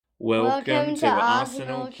Welcome to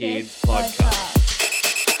Arsenal Kids Podcast.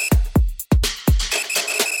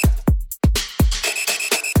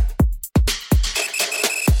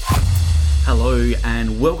 Hello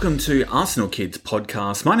and welcome to Arsenal Kids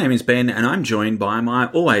Podcast. My name is Ben and I'm joined by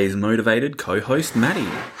my always motivated co-host Maddie.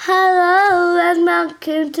 Hello and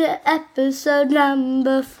welcome to episode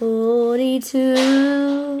number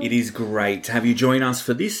 42. It is great to have you join us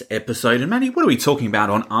for this episode. And Maddie, what are we talking about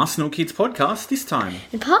on Arsenal Kids Podcast this time?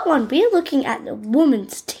 In part 1, we are looking at the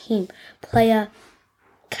women's team player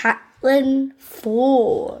Caitlin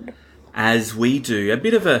Foord. As we do, a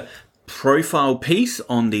bit of a profile piece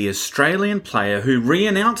on the Australian player who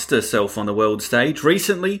re-announced herself on the world stage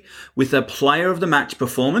recently with a player of the match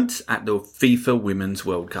performance at the FIFA Women's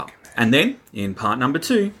World Cup. And then, in part number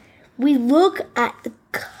 2, we look at the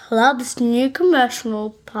club's new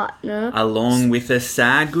commercial partner, along with a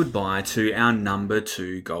sad goodbye to our number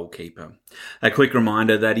 2 goalkeeper. A quick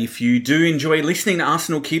reminder that if you do enjoy listening to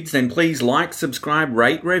Arsenal Kids, then please like, subscribe,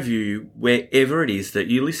 rate, review wherever it is that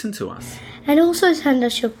you listen to us. And also send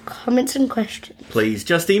us your comments and questions. Please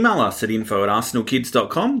just email us at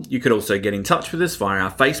info@arsenalkids.com. You could also get in touch with us via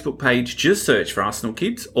our Facebook page. Just search for Arsenal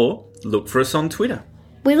Kids or look for us on Twitter.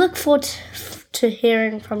 We look forward to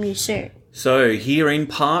hearing from you soon. So here in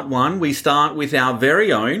part 1, we start with our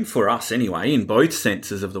very own, for us anyway, in both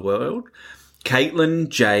senses of the world, Caitlin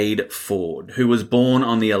Jade Foord, who was born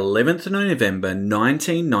on the 11th of November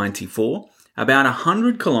 1994, about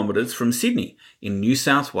 100 kilometres from Sydney in New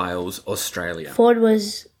South Wales, Australia. Foord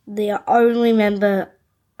was the only member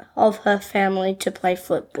of her family to play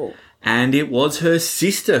football. And it was her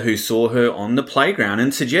sister who saw her on the playground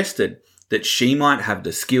and suggested that she might have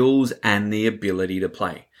the skills and the ability to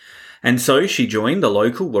play. And so she joined the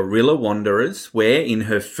local Warilla Wanderers, where in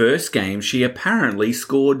her first game she apparently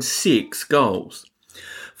scored 6 goals.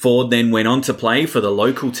 Foord then went on to play for the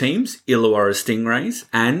local teams, Illawarra Stingrays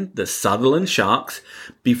and the Sutherland Sharks,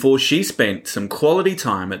 before she spent some quality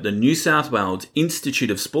time at the New South Wales Institute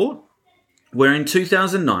of Sport, where in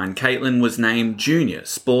 2009 Caitlin was named Junior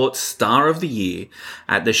Sports Star of the Year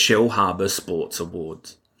at the Shellharbour Sports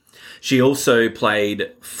Awards. She also played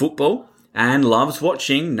football and loves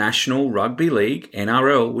watching National Rugby League,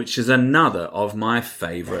 NRL, which is another of my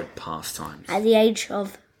favourite pastimes. At the age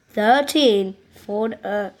of 13, Foord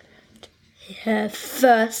earned her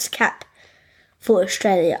first cap for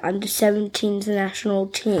Australia under-17s national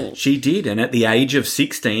team. She did, and at the age of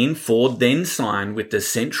 16, Foord then signed with the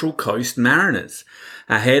Central Coast Mariners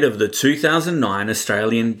ahead of the 2009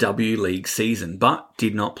 Australian W League season, but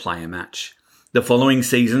did not play a match. The following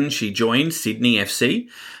season, she joined Sydney FC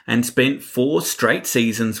and spent 4 straight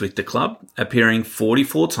seasons with the club, appearing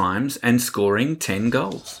 44 times and scoring 10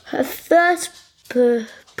 goals. Her first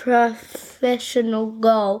professional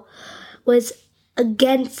goal was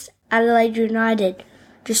against Adelaide United.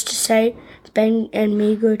 Just to say, bang and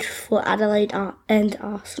me good for Adelaide and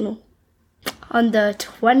Arsenal. On the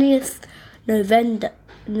 20th November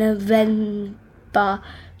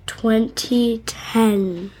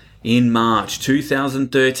 2010. In March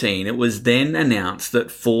 2013, it was then announced that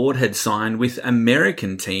Foord had signed with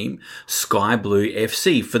American team Sky Blue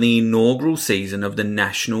FC for the inaugural season of the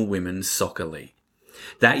National Women's Soccer League.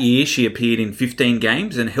 That year, she appeared in 15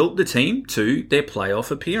 games and helped the team to their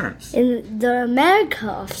playoff appearance. In the America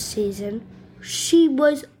off-season, she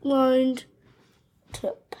was loaned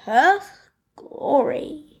to Perth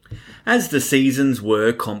Glory, as the seasons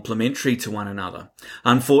were complementary to one another.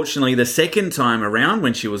 Unfortunately, the second time around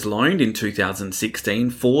when she was loaned in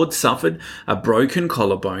 2016, Foord suffered a broken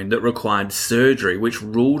collarbone that required surgery, which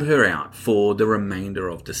ruled her out for the remainder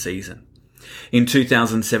of the season. In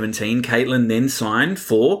 2017, Caitlin then signed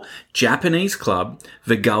for Japanese club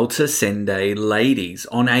Vegalta Sendai Ladies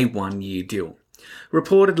on a 1-year deal.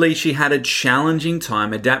 Reportedly, she had a challenging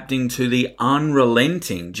time adapting to the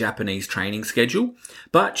unrelenting Japanese training schedule,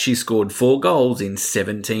 but she scored 4 goals in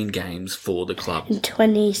 17 games for the club. In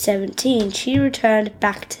 2017, she returned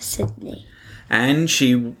back to Sydney. And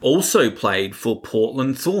she also played for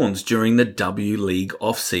Portland Thorns during the W League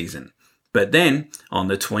off-season. But then, on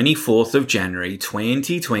the 24th of January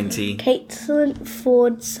 2020, Caitlin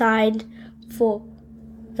Foord signed for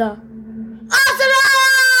the Arsenal!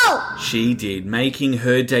 She did, making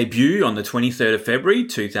her debut on the 23rd of February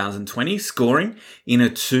 2020, scoring in a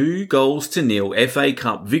 2-0 FA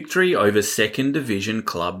Cup victory over 2nd Division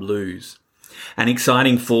club Lewes. An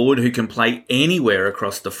exciting forward who can play anywhere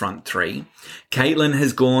across the front three, Caitlin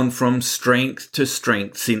has gone from strength to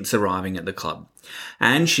strength since arriving at the club.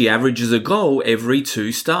 And she averages a goal every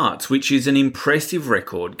 2 starts, which is an impressive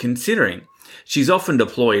record considering She's often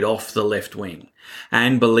deployed off the left wing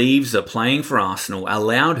and believes that playing for Arsenal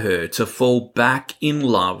allowed her to fall back in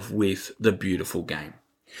love with the beautiful game.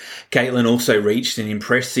 Caitlin also reached an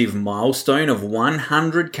impressive milestone of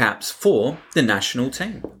 100 caps for the national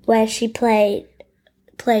team, where she plays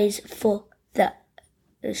for the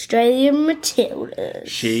Australian Matildas.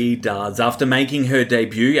 She does, after making her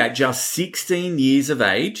debut at just 16 years of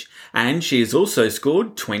age, and she has also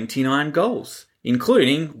scored 29 goals,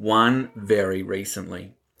 including one very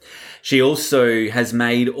recently. She also has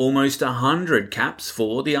made almost 100 caps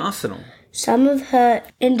for the Arsenal. Some of her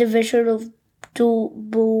individual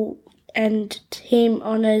and team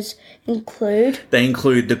honours include... They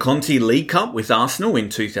include the Conti League Cup with Arsenal in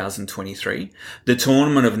 2023, the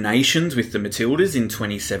Tournament of Nations with the Matildas in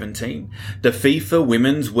 2017, the FIFA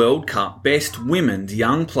Women's World Cup Best Women's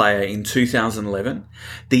Young Player in 2011,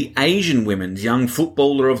 the Asian Women's Young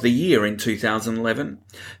Footballer of the Year in 2011,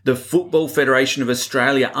 the Football Federation of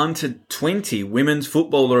Australia Under 20 Women's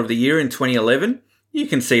Footballer of the Year in 2011, you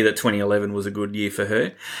can see that 2011 was a good year for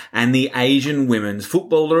her, and the Asian Women's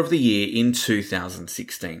Footballer of the Year in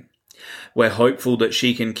 2016. We're hopeful that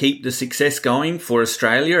she can keep the success going for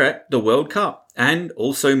Australia at the World Cup and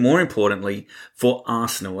also, more importantly, for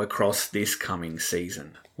Arsenal across this coming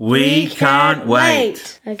season. We can't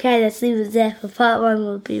wait! Okay, let's leave it there for part 1.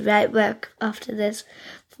 We'll be right back after this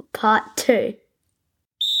for part 2.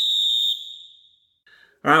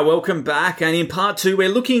 All right, welcome back. And in part 2, we're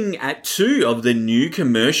looking at 2 of the new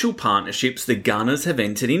commercial partnerships the Gunners have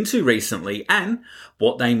entered into recently and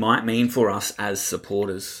what they might mean for us as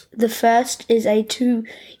supporters. The first is a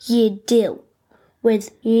 2-year deal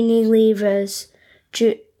with Unilever's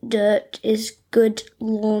Dirt is Good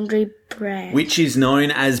laundry brand, which is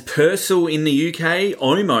known as Persil in the UK,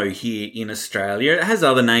 Omo here in Australia. It has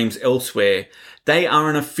other names elsewhere. They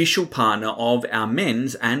are an official partner of our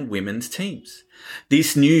men's and women's teams.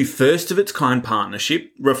 This new first-of-its-kind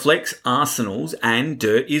partnership reflects Arsenal's and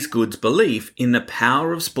Dirt is Good's belief in the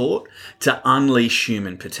power of sport to unleash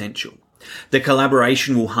human potential. The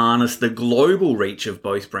collaboration will harness the global reach of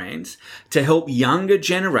both brands to help younger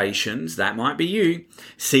generations, that might be you,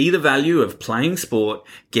 see the value of playing sport,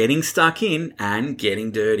 getting stuck in, and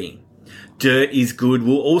getting dirty. Dirt is Good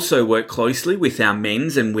will also work closely with our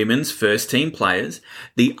men's and women's first-team players,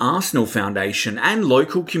 the Arsenal Foundation, and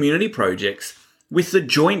local community projects, with the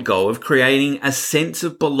joint goal of creating a sense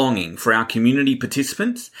of belonging for our community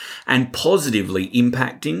participants and positively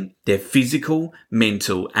impacting their physical,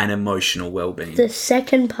 mental and emotional well-being. The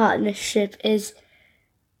second partnership is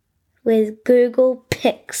with Google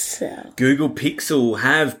Pixel. Google Pixel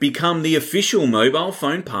have become the official mobile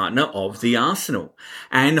phone partner of the Arsenal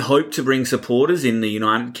and hope to bring supporters in the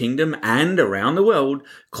United Kingdom and around the world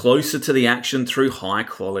closer to the action through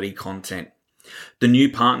high-quality content. The new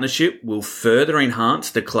partnership will further enhance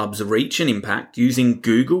the club's reach and impact using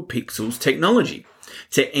Google Pixel's technology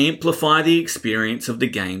to amplify the experience of the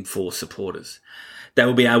game for supporters. They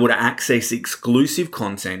will be able to access exclusive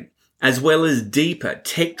content as well as deeper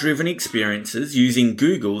tech-driven experiences using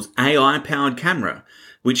Google's AI-powered camera,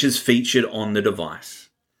 which is featured on the device.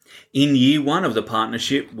 In year 1 of the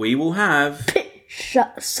partnership, we will have... Pitch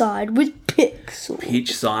side with Pixel.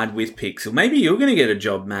 Pitch side with Pixel. Maybe you're going to get a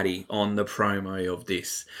job, Maddie, on the promo of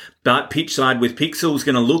this. But Pitch side with Pixel is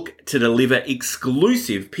going to look to deliver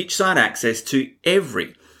exclusive pitch side access to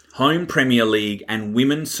every home Premier League and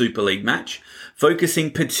Women's Super League match,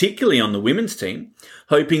 focusing particularly on the women's team,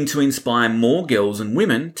 hoping to inspire more girls and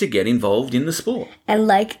women to get involved in the sport. And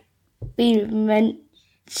like we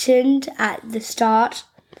mentioned at the start,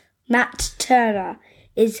 Matt Turner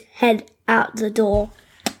is head out the door.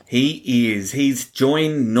 He is. He's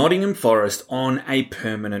joined Nottingham Forest on a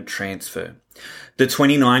permanent transfer. The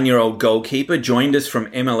 29-year-old goalkeeper joined us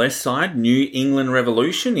from MLS side New England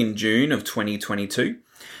Revolution in June of 2022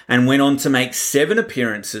 and went on to make 7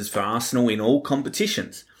 appearances for Arsenal in all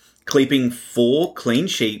competitions, clipping 4 clean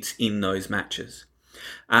sheets in those matches.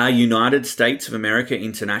 Our United States of America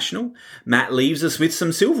international, Matt leaves us with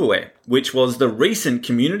some silverware, which was the recent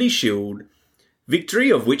Community Shield victory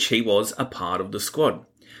of which he was a part of the squad.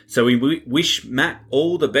 So we wish Matt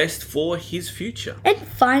all the best for his future. And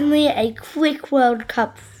finally, a quick World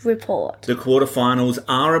Cup report. The quarterfinals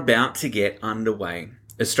are about to get underway.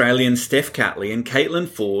 Australian Steph Catley and Caitlin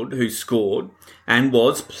Foord, who scored and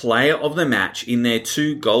was player of the match in their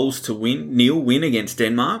 2 goals-to-nil win against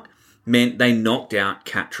Denmark, meant they knocked out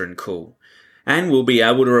Katrin Kuhl. And we'll be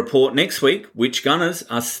able to report next week which Gunners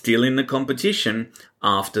are still in the competition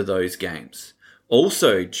after those games.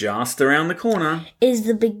 Also, just around the corner is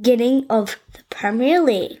the beginning of the Premier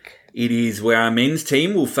League. It is, where our men's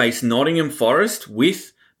team will face Nottingham Forest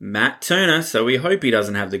with Matt Turner, so we hope he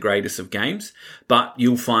doesn't have the greatest of games, but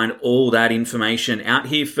you'll find all that information out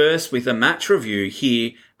here first with a match review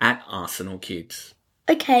here at Arsenal Kids.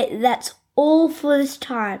 Okay, that's all for this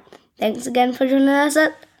time. Thanks again for joining us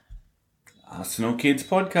at Arsenal Kids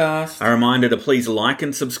Podcast. A reminder to please like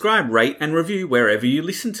and subscribe, rate and review wherever you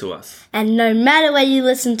listen to us. And no matter where you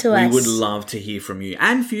listen to us, we would love to hear from you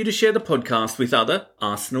and for you to share the podcast with other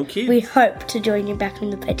Arsenal kids. We hope to join you back on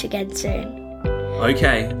the pitch again soon.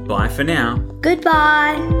 Okay, bye for now.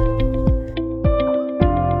 Goodbye.